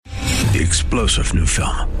The explosive new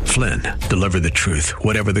film, Flynn, deliver the truth,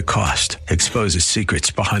 whatever the cost, exposes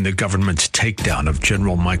secrets behind the government's takedown of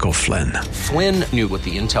General Michael Flynn. Flynn knew what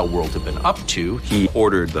the intel world had been up to. He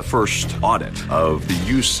ordered the first audit of the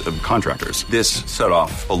use of contractors. This set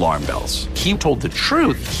off alarm bells. He told the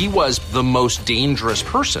truth. He was the most dangerous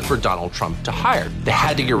person for Donald Trump to hire. They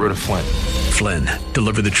had to get rid of Flynn. Flynn,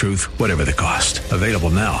 deliver the truth, whatever the cost. Available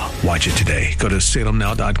now. Watch it today. Go to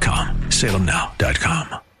salemnow.com.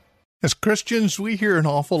 salemnow.com. As Christians, we hear an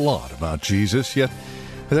awful lot about Jesus, yet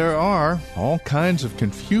there are all kinds of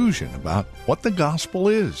confusion about what the gospel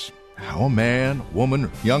is, how a man, woman,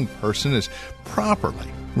 or young person is properly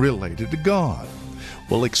related to God.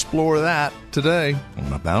 We'll explore that today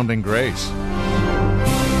on Abounding Grace.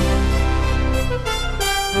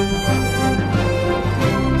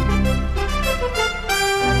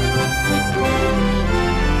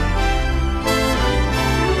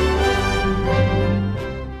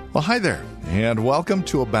 Well, hi there, and welcome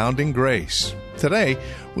to Abounding Grace. Today,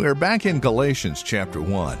 we are back in Galatians chapter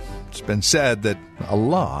 1. It's been said that a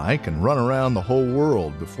lie can run around the whole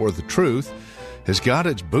world before the truth has got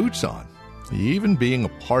its boots on. Even being a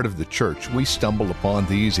part of the church, we stumble upon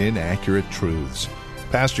these inaccurate truths.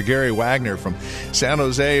 Pastor Gary Wagner from San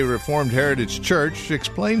Jose Reformed Heritage Church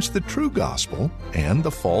explains the true gospel and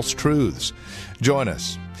the false truths. Join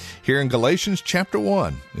us. Here in Galatians chapter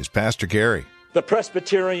 1 is Pastor Gary. The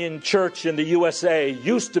Presbyterian Church in the USA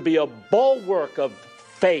used to be a bulwark of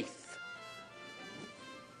faith.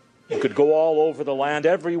 You could go all over the land.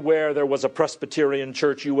 Everywhere there was a Presbyterian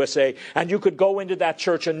Church USA, and you could go into that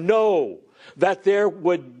church and know that there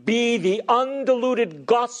would be the undiluted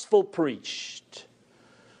gospel preached.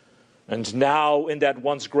 And now, in that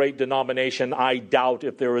once great denomination, I doubt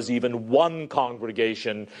if there is even one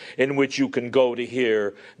congregation in which you can go to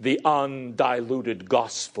hear the undiluted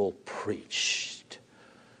gospel preached.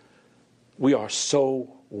 We are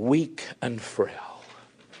so weak and frail.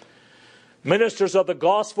 Ministers of the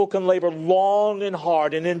gospel can labor long and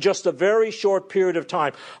hard, and in just a very short period of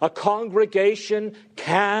time, a congregation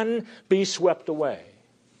can be swept away.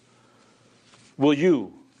 Will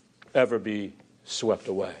you ever be swept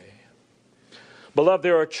away? Beloved,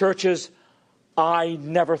 there are churches I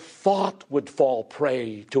never thought would fall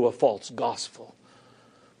prey to a false gospel,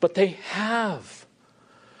 but they have.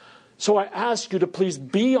 So I ask you to please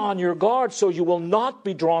be on your guard so you will not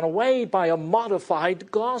be drawn away by a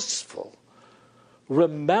modified gospel.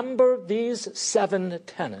 Remember these 7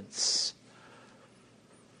 tenets.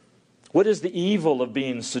 What is the evil of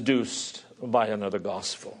being seduced by another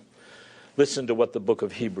gospel? Listen to what the book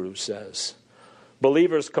of Hebrews says.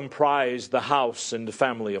 Believers comprise the house and the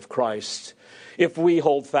family of Christ, if we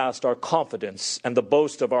hold fast our confidence and the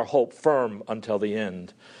boast of our hope firm until the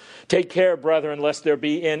end. Take care, brethren, lest there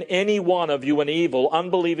be in any one of you an evil,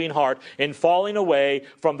 unbelieving heart in falling away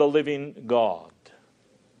from the living God.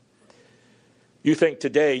 You think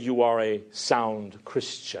today you are a sound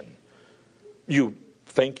Christian. You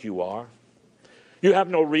think you are. You have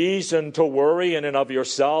no reason to worry in and of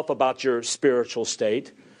yourself about your spiritual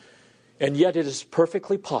state. And yet it is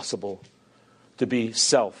perfectly possible to be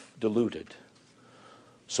self-deluded.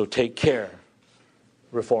 So take care,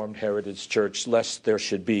 Reformed Heritage Church, lest there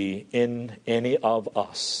should be in any of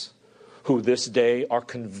us who this day are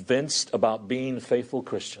convinced about being faithful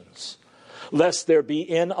Christians, lest there be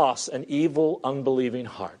in us an evil, unbelieving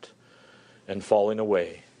heart and falling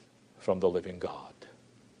away from the living God.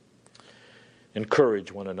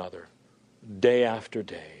 Encourage one another day after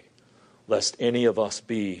day, lest any of us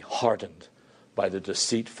be hardened by the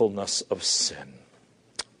deceitfulness of sin.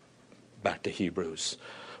 Back to Hebrews.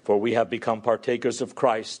 For we have become partakers of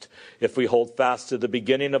Christ if we hold fast to the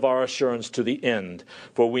beginning of our assurance to the end.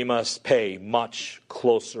 For we must pay much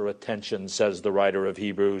closer attention, says the writer of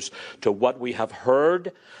Hebrews, to what we have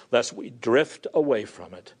heard, lest we drift away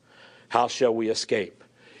from it. How shall we escape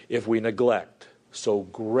if we neglect so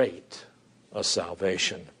great a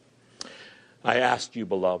salvation? I ask you,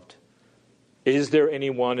 beloved, is there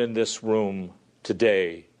anyone in this room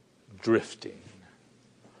today drifting?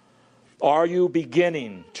 Are you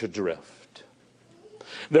beginning to drift?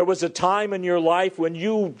 There was a time in your life when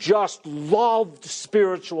you just loved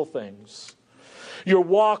spiritual things. Your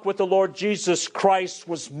walk with the Lord Jesus Christ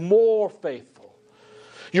was more faithful.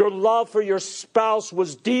 Your love for your spouse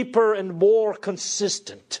was deeper and more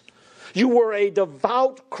consistent. You were a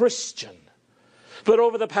devout Christian. But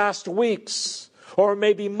over the past weeks, or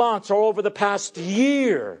maybe months, or over the past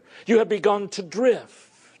year, you have begun to drift.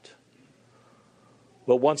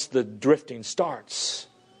 Well, once the drifting starts,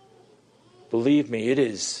 believe me, it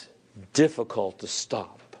is difficult to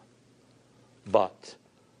stop, but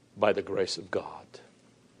by the grace of God.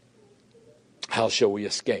 how shall we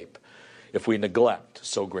escape if we neglect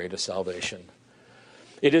so great a salvation?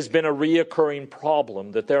 It has been a reoccurring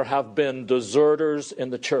problem that there have been deserters in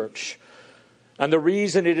the church. And the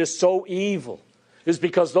reason it is so evil is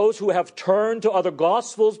because those who have turned to other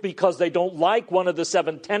gospels because they don't like one of the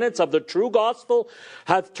 7 tenets of the true gospel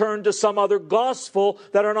have turned to some other gospel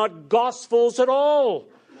that are not gospels at all.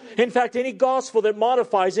 In fact, any gospel that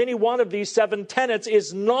modifies any one of these 7 tenets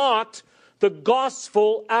is not the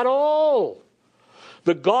gospel at all.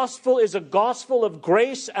 The gospel is a gospel of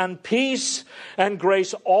grace and peace, and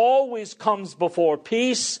grace always comes before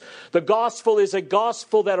peace. The gospel is a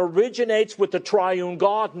gospel that originates with the triune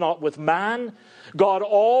God, not with man. God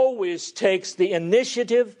always takes the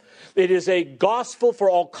initiative. It is a gospel for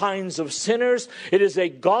all kinds of sinners. It is a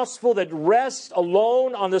gospel that rests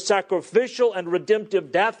alone on the sacrificial and redemptive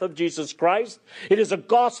death of Jesus Christ. It is a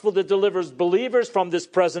gospel that delivers believers from this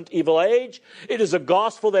present evil age. It is a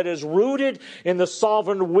gospel that is rooted in the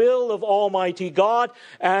sovereign will of Almighty God.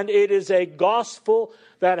 And it is a gospel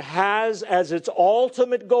that has as its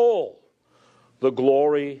ultimate goal the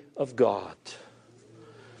glory of God.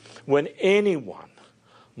 When anyone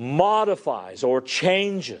modifies or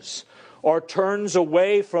changes or turns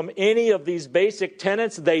away from any of these basic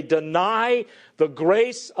tenets, they deny the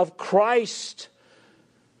grace of Christ.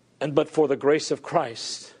 And but for the grace of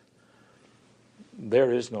Christ,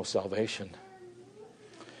 there is no salvation.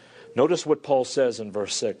 Notice what Paul says in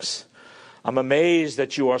verse 6. I'm amazed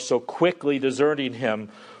that you are so quickly deserting him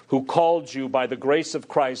who called you by the grace of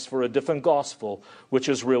Christ for a different gospel, which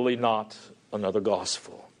is really not another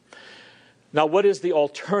gospel. Now, what is the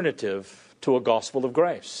alternative to a gospel of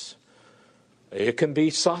grace? It can be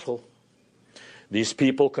subtle. These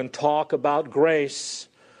people can talk about grace.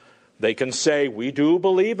 They can say, we do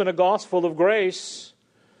believe in a gospel of grace.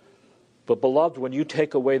 But beloved, when you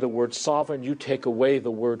take away the word sovereign, you take away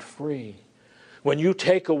the word free. When you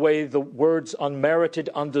take away the words unmerited,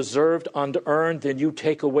 undeserved, unearned, then you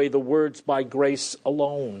take away the words by grace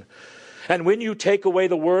alone. And when you take away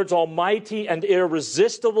the words almighty and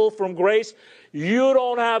irresistible from grace, you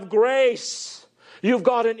don't have grace. You've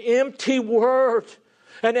got an empty word.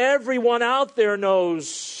 And everyone out there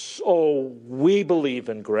knows, oh, we believe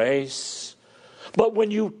in grace. But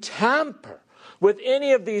when you tamper with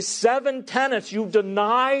any of these 7 tenets, you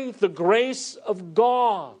deny the grace of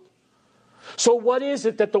God. So what is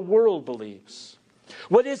it that the world believes?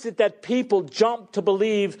 What is it that people jump to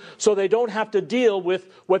believe so they don't have to deal with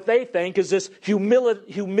what they think is this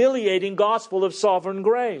humiliating gospel of sovereign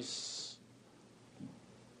grace?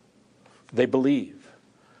 They believe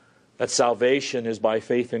that salvation is by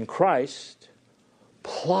faith in Christ,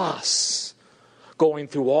 plus going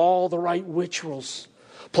through all the right rituals,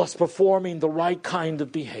 plus performing the right kind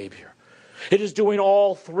of behavior. It is doing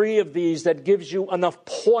all 3 of these that gives you enough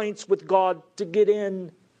points with God to get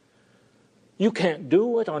in. You can't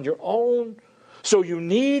do it on your own. So you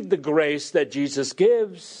need the grace that Jesus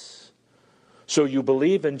gives. So you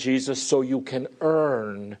believe in Jesus so you can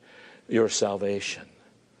earn your salvation.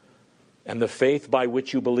 And the faith by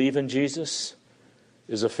which you believe in Jesus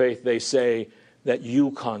is a faith, they say, that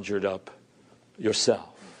you conjured up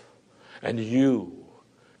yourself. And you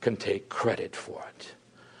can take credit for it.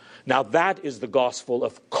 Now that is the gospel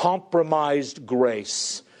of compromised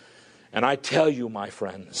grace. And I tell you, my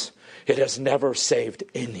friends, it has never saved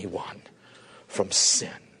anyone from sin.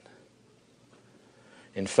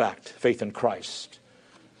 In fact, faith in Christ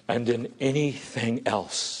and in anything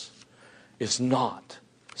else is not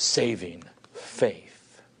saving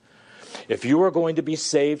faith. If you are going to be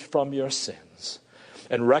saved from your sins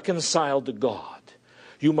and reconciled to God,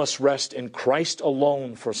 you must rest in Christ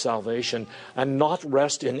alone for salvation and not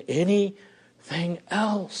rest in anything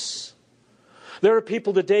else. There are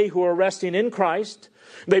people today who are resting in Christ.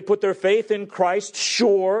 They put their faith in Christ,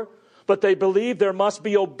 sure, but they believe there must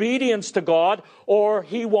be obedience to God or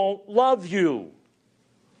He won't love you.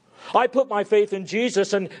 I put my faith in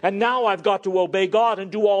Jesus and now I've got to obey God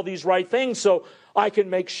and do all these right things so I can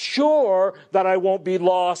make sure that I won't be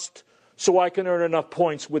lost, so I can earn enough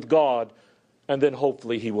points with God, and then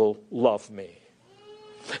hopefully He will love me.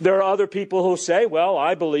 There are other people who say, well,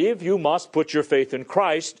 I believe you must put your faith in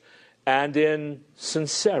Christ and in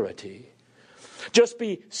sincerity. Just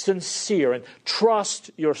be sincere and trust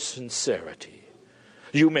your sincerity.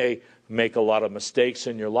 You may make a lot of mistakes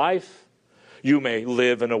in your life. You may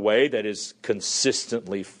live in a way that is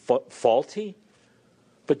consistently faulty,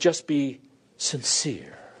 but just be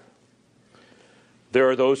sincere. There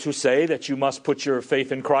are those who say that you must put your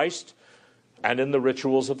faith in Christ and in the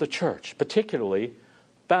rituals of the church, particularly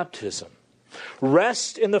baptism.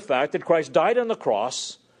 Rest in the fact that Christ died on the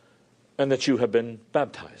cross and that you have been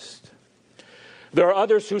baptized. There are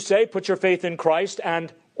others who say, put your faith in Christ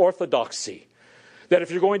and orthodoxy. That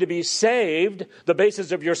if you're going to be saved, the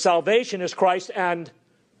basis of your salvation is Christ and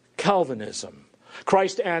Calvinism.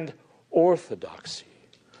 Christ and orthodoxy.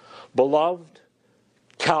 Beloved,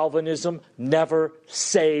 Calvinism never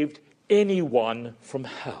saved anyone from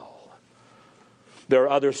hell. There are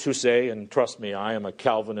others who say, and trust me, I am a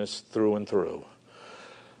Calvinist through and through.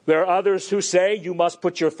 There are others who say you must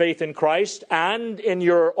put your faith in Christ and in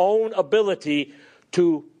your own ability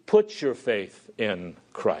to put your faith in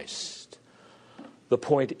Christ. The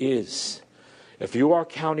point is, if you are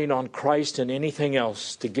counting on Christ and anything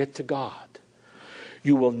else to get to God,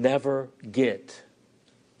 you will never get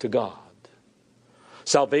to God.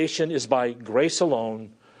 Salvation is by grace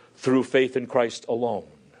alone, through faith in Christ alone.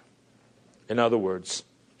 In other words,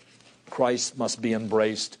 Christ must be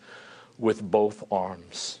embraced with both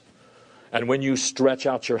arms. And when you stretch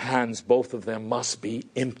out your hands, both of them must be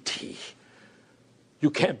empty. You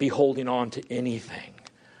can't be holding on to anything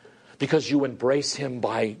because you embrace Him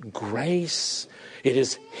by grace. It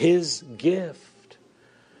is His gift.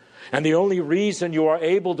 And the only reason you are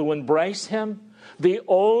able to embrace Him, the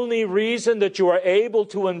only reason that you are able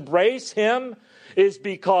to embrace Him is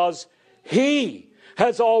because He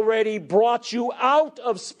has already brought you out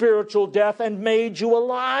of spiritual death and made you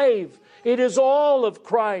alive. It is all of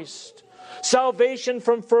Christ. Salvation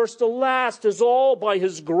from first to last is all by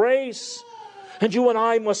His grace. And you and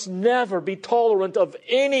I must never be tolerant of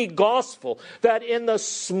any gospel that in the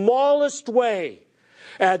smallest way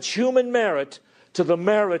adds human merit to the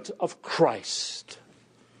merit of Christ.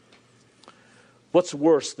 What's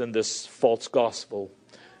worse than this false gospel,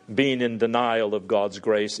 being in denial of God's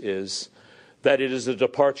grace, is that it is a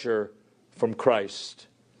departure from Christ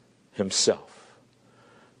Himself.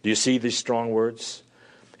 Do you see these strong words?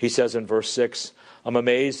 He says in verse 6, I'm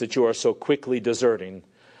amazed that you are so quickly deserting,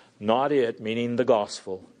 not it, meaning the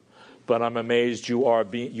gospel, but I'm amazed you are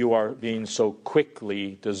being so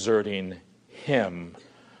quickly deserting Him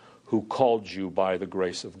who called you by the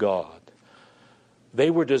grace of God. They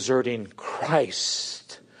were deserting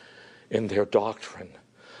Christ in their doctrine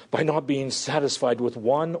by not being satisfied with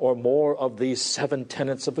one or more of these 7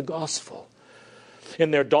 tenets of the gospel.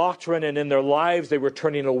 In their doctrine and in their lives, they were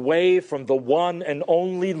turning away from the one and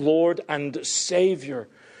only Lord and Savior.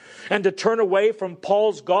 And to turn away from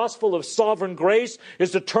Paul's gospel of sovereign grace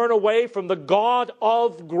is to turn away from the God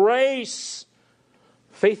of grace.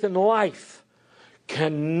 Faith and life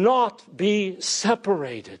cannot be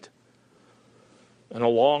separated. And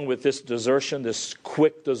along with this desertion, this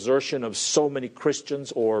quick desertion of so many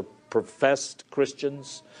Christians or professed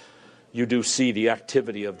Christians, you do see the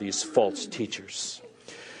activity of these false teachers.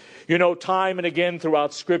 You know, time and again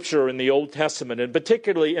throughout Scripture in the Old Testament, and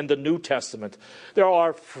particularly in the New Testament, there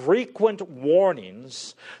are frequent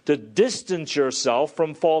warnings to distance yourself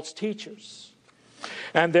from false teachers.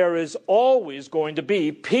 And there is always going to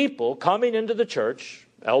be people coming into the church,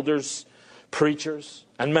 elders, preachers,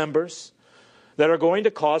 and members, that are going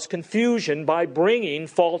to cause confusion by bringing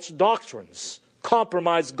false doctrines,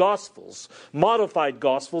 compromised gospels, modified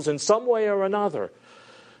gospels in some way or another,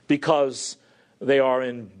 because they are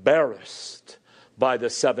embarrassed by the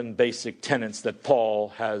 7 basic tenets that Paul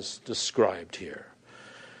has described here.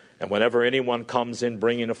 And whenever anyone comes in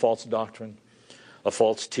bringing a false doctrine, a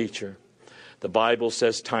false teacher, the Bible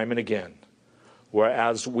says time and again,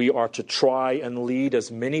 whereas we are to try and lead as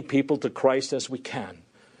many people to Christ as we can,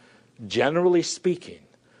 generally speaking,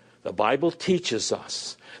 the Bible teaches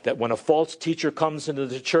us that when a false teacher comes into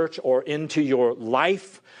the church or into your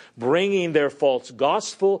life, bringing their false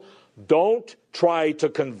gospel, don't try to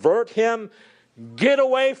convert him. Get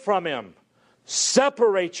away from him.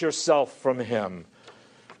 Separate yourself from him.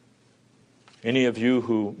 Any of you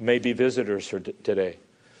who may be visitors here today,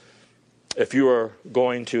 if you are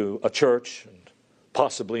going to a church, and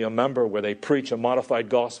possibly a member where they preach a modified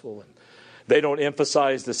gospel, and they don't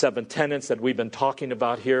emphasize the 7 tenets that we've been talking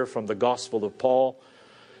about here from the Gospel of Paul,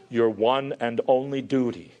 your one and only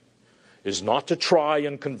duty is not to try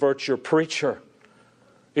and convert your preacher.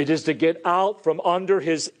 It is to get out from under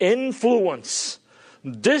his influence.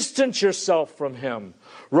 Distance yourself from him.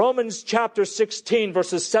 Romans chapter 16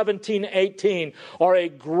 verses 17 and 18 are a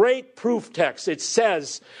great proof text. It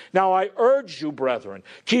says, now I urge you, brethren,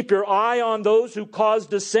 keep your eye on those who cause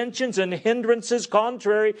dissensions and hindrances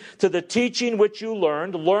contrary to the teaching which you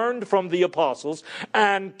learned from the apostles,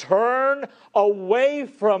 and turn away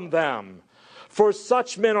from them. For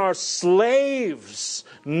such men are slaves,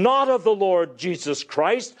 not of the Lord Jesus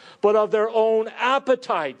Christ, but of their own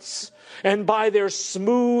appetites. And by their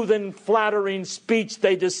smooth and flattering speech,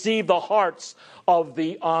 they deceive the hearts of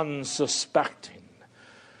the unsuspecting.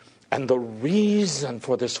 And the reason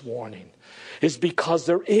for this warning is because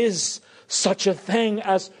there is such a thing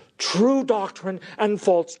as true doctrine and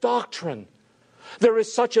false doctrine. There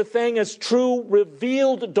is such a thing as true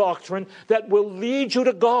revealed doctrine that will lead you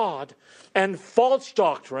to God, and false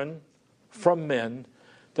doctrine from men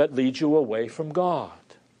that lead you away from God.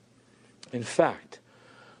 In fact,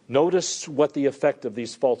 notice what the effect of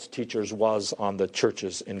these false teachers was on the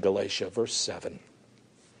churches in Galatia, verse 7,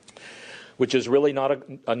 which is really not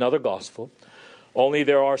another gospel. Only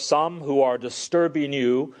there are some who are disturbing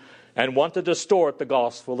you and want to distort the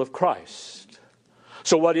gospel of Christ.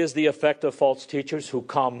 So what is the effect of false teachers who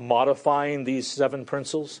come modifying these 7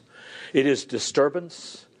 principles? It is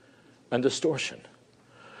disturbance and distortion.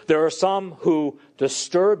 There are some who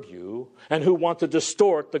disturb you and who want to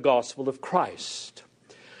distort the gospel of Christ.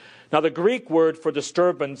 Now, the Greek word for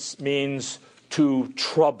disturbance means to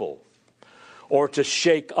trouble or to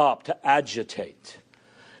shake up, to agitate.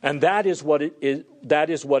 And that is what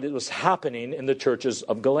it was happening in the churches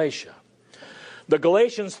of Galatia. The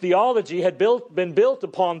Galatians' theology had been built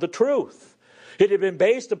upon the truth. It had been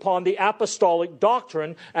based upon the apostolic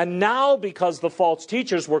doctrine, and now because the false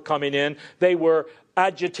teachers were coming in, they were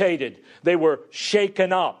agitated, they were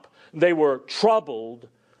shaken up, they were troubled,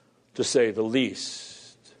 to say the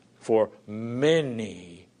least, for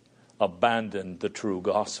many abandoned the true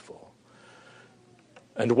gospel.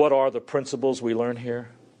 And what are the principles we learn here?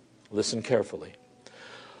 Listen carefully.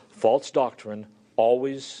 False doctrine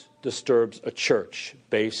always disturbs a church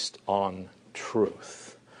based on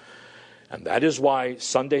truth. And that is why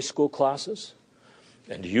Sunday school classes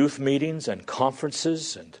and youth meetings and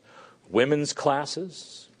conferences and women's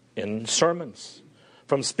classes and sermons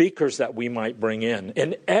from speakers that we might bring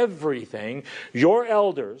in everything, your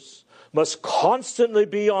elders must constantly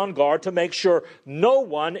be on guard to make sure no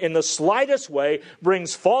one in the slightest way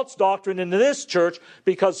brings false doctrine into this church,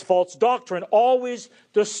 because false doctrine always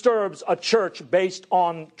disturbs a church based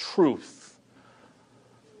on truth.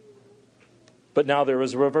 But now there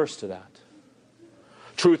is a reverse to that.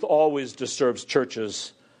 Truth always disturbs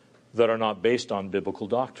churches that are not based on biblical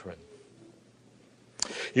doctrine.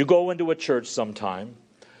 You go into a church sometime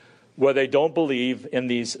where they don't believe in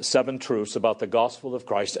these 7 truths about the gospel of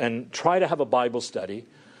Christ, and try to have a Bible study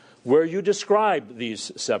where you describe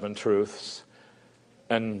these 7 truths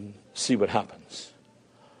and see what happens.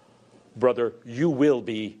 Brother, you will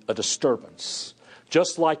be a disturbance.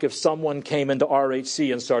 Just like if someone came into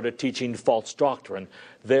RHC and started teaching false doctrine,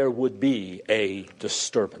 there would be a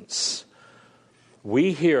disturbance.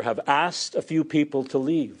 We here have asked a few people to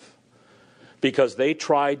leave because they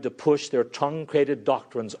tried to push their truncated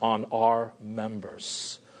doctrines on our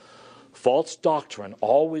members. False doctrine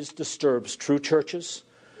always disturbs true churches,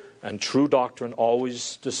 and true doctrine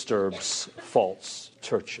always disturbs false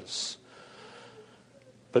churches.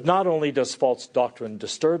 But not only does false doctrine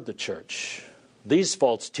disturb the church, these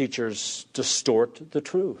false teachers distort the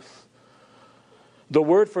truth. The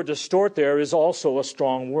word for distort there is also a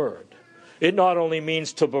strong word. It not only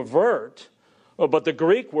means to pervert, but the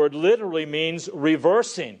Greek word literally means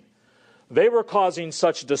reversing. They were causing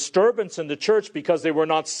such disturbance in the church because they were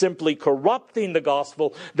not simply corrupting the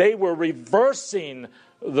gospel, they were reversing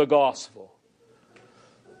the gospel.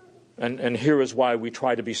 And here is why we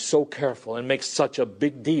try to be so careful and make such a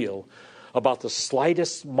big deal about the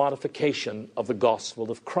slightest modification of the gospel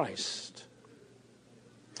of Christ.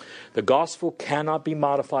 The gospel cannot be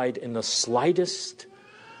modified in the slightest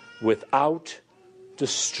without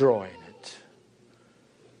destroying it.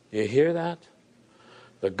 You hear that?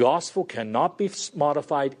 The gospel cannot be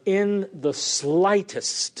modified in the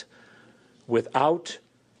slightest without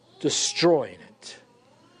destroying it.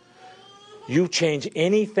 You change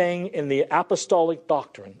anything in the apostolic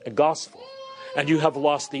doctrine, a gospel, and you have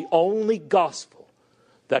lost the only gospel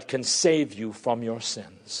that can save you from your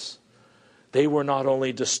sins. They were not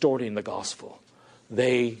only distorting the gospel,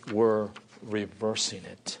 they were reversing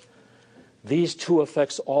it. These two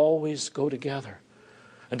effects always go together.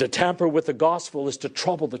 And to tamper with the gospel is to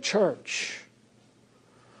trouble the church.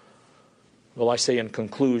 Well, I say in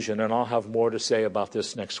conclusion, and I'll have more to say about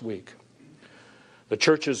this next week, the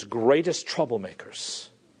church's greatest troublemakers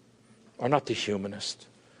are not the humanists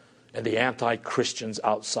and the anti-Christians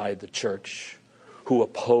outside the church who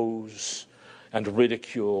oppose and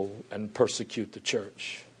ridicule and persecute the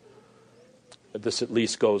church. This at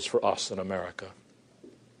least goes for us in America.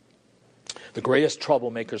 The greatest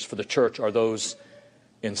troublemakers for the church are those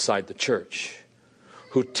inside the church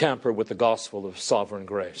who tamper with the gospel of sovereign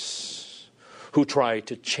grace, who try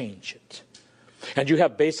to change it. And you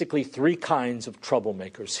have basically 3 kinds of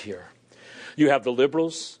troublemakers here. You have the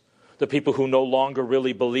liberals, the people who no longer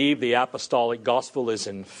really believe the apostolic gospel is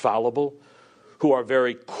infallible, who are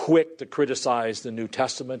very quick to criticize the New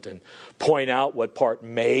Testament and point out what part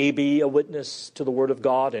may be a witness to the Word of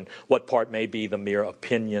God and what part may be the mere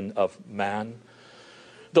opinion of man.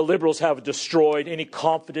 The liberals have destroyed any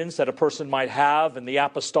confidence that a person might have in the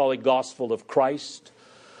apostolic gospel of Christ.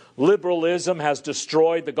 Liberalism has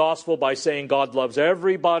destroyed the gospel by saying God loves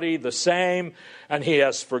everybody the same and He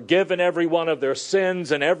has forgiven everyone of their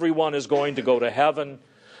sins and everyone is going to go to heaven.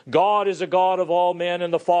 God is a God of all men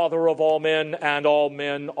and the Father of all men, and all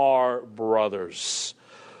men are brothers.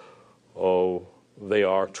 Oh, they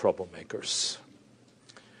are troublemakers.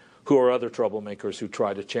 Who are other troublemakers who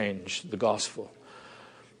try to change the gospel?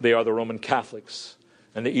 They are the Roman Catholics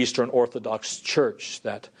and the Eastern Orthodox Church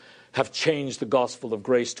that have changed the gospel of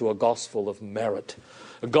grace to a gospel of merit.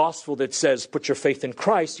 A gospel that says, put your faith in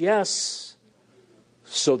Christ, yes,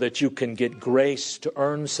 so that you can get grace to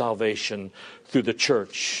earn salvation through the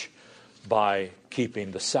church by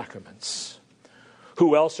keeping the sacraments.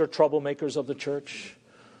 Who else are troublemakers of the church?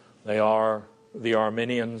 They are the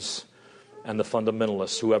Arminians and the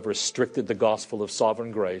fundamentalists who have restricted the gospel of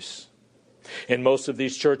sovereign grace. In most of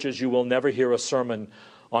these churches, you will never hear a sermon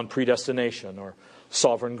on predestination or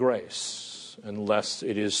sovereign grace unless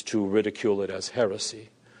it is to ridicule it as heresy.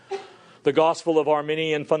 The gospel of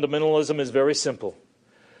Arminian fundamentalism is very simple.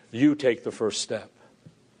 You take the first step,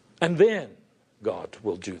 and then God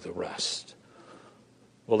will do the rest.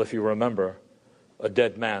 Well, if you remember, a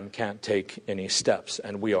dead man can't take any steps,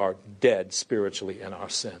 and we are dead spiritually in our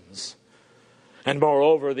sins. And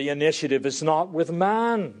moreover, the initiative is not with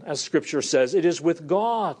man, as Scripture says, it is with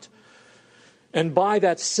God. And by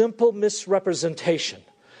that simple misrepresentation,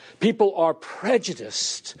 people are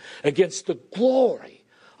prejudiced against the glory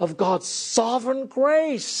of God's sovereign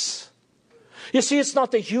grace. You see, it's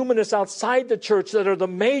not the humanists outside the church that are the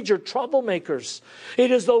major troublemakers.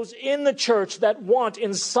 It is those in the church that want,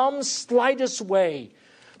 in some slightest way,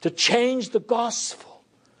 to change the gospel.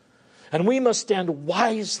 And we must stand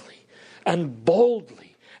wisely and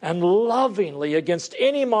boldly and lovingly against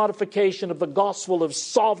any modification of the gospel of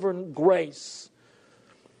sovereign grace.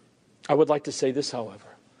 I would like to say this, however,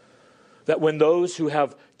 that when those who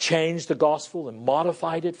have changed the gospel and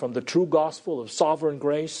modified it from the true gospel of sovereign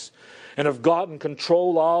grace and have gotten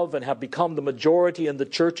control of and have become the majority in the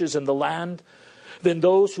churches in the land, then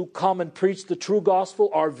those who come and preach the true gospel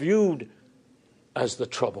are viewed as the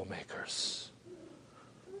troublemakers,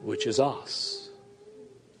 which is us.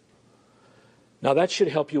 Now that should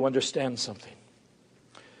help you understand something.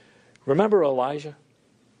 Remember Elijah?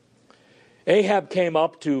 Ahab came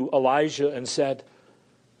up to Elijah and said,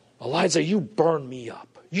 Elijah, you burn me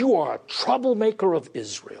up. You are a troublemaker of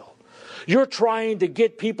Israel. You're trying to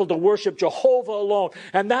get people to worship Jehovah alone.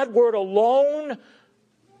 And that word alone,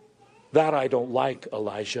 that I don't like,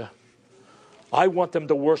 Elijah. I want them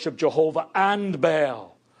to worship Jehovah and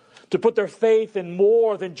Baal, to put their faith in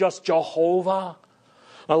more than just Jehovah.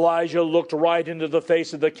 Elijah looked right into the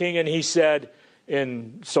face of the king and he said,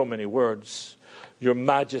 in so many words, Your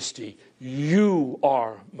Majesty, you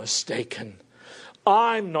are mistaken.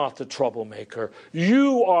 I'm not the troublemaker.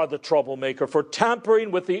 You are the troublemaker for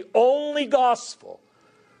tampering with the only gospel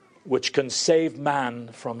which can save man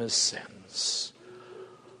from his sins.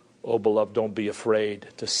 Oh, beloved, don't be afraid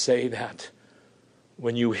to say that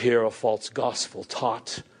when you hear a false gospel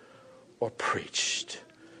taught or preached.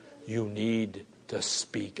 You need to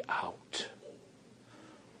speak out.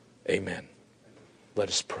 Amen. Let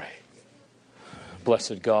us pray.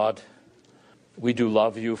 Blessed God, we do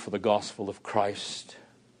love you for the gospel of Christ.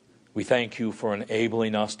 We thank you for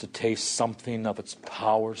enabling us to taste something of its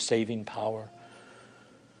power, saving power.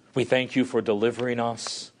 We thank you for delivering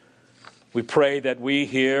us. We pray that we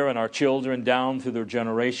here and our children down through their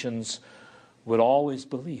generations would always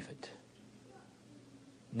believe it.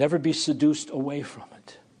 Never be seduced away from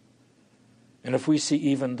it. And if we see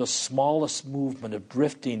even the smallest movement of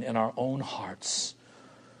drifting in our own hearts,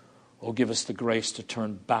 oh, give us the grace to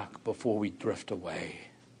turn back before we drift away.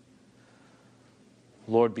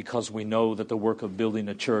 Lord, because we know that the work of building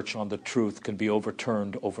a church on the truth can be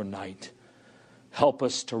overturned overnight, help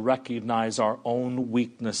us to recognize our own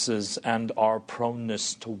weaknesses and our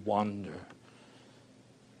proneness to wander.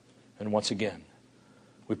 And once again,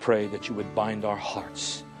 we pray that you would bind our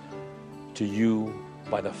hearts to you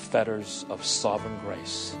by the fetters of sovereign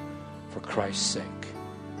grace. For Christ's sake,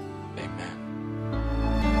 amen.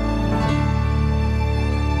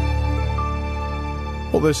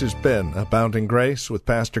 Well, this has been Abounding Grace with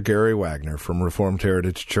Pastor Gary Wagner from Reformed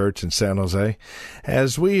Heritage Church in San Jose.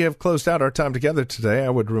 As we have closed out our time together today, I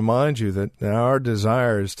would remind you that our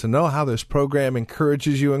desire is to know how this program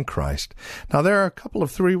encourages you in Christ. Now, there are a couple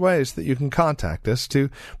of 3 ways that you can contact us to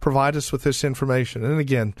provide us with this information. And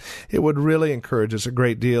again, it would really encourage us a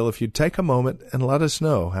great deal if you'd take a moment and let us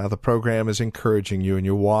know how the program is encouraging you in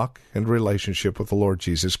your walk and relationship with the Lord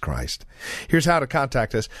Jesus Christ. Here's how to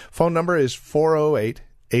contact us. Phone number is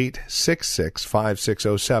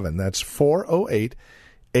 408-866-5607. That's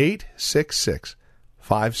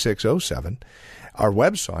 408-866-5607. Our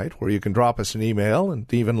website, where you can drop us an email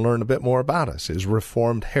and even learn a bit more about us, is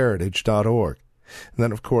reformedheritage.org. And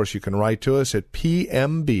then, of course, you can write to us at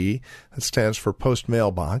PMB, that stands for Post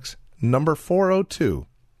Mailbox, number 402,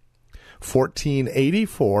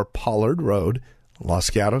 1484 Pollard Road, Los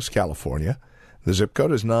Gatos, California. The zip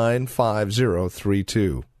code is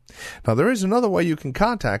 95032. Now, there is another way you can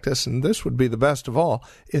contact us, and this would be the best of all,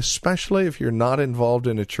 especially if you're not involved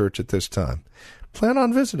in a church at this time. Plan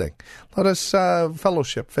on visiting. Let us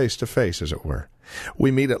fellowship face-to-face, as it were.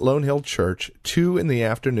 We meet at Lone Hill Church, 2 in the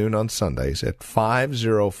afternoon on Sundays at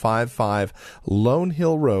 5055 Lone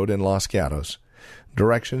Hill Road in Los Gatos.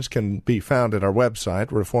 Directions can be found at our website,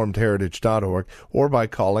 reformedheritage.org, or by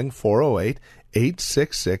calling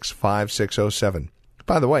 408-866-5607.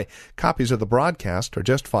 By the way, copies of the broadcast are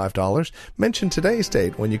just $5. Mention today's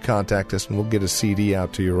date when you contact us, and we'll get a CD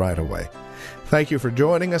out to you right away. Thank you for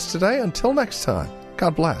joining us today. Until next time,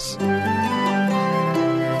 God bless.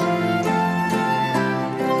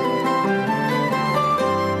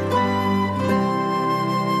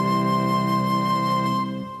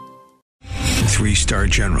 3-star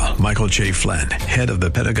General Michael J. Flynn, head of the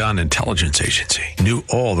Pentagon Intelligence Agency, knew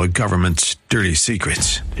all the government's dirty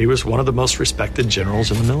secrets. He was one of the most respected generals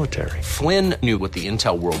in the military. Flynn knew what the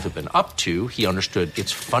intel world had been up to. He understood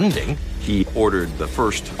its funding. He ordered the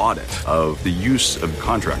first audit of the use of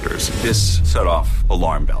contractors. This set off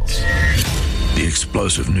alarm bells. The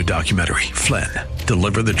explosive new documentary, Flynn,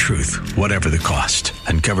 Deliver the Truth, Whatever the Cost,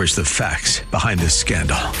 uncovers the facts behind this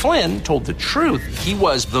scandal. Flynn told the truth. He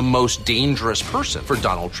was the most dangerous person for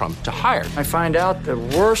Donald Trump to hire. I find out the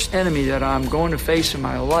worst enemy that I'm going to face in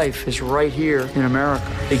my life is right here in America.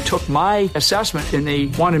 They took my assessment and they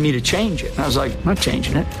wanted me to change it. And I was like, I'm not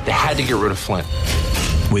changing it. They had to get rid of Flynn.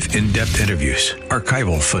 With in-depth interviews,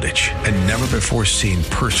 archival footage, and never-before-seen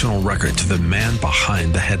personal records of the man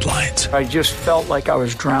behind the headlines. I just felt like I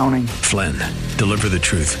was drowning. Flynn, Deliver the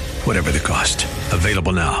Truth, Whatever the Cost.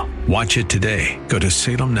 Available now. Watch it today. Go to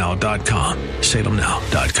salemnow.com.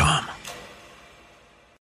 salemnow.com.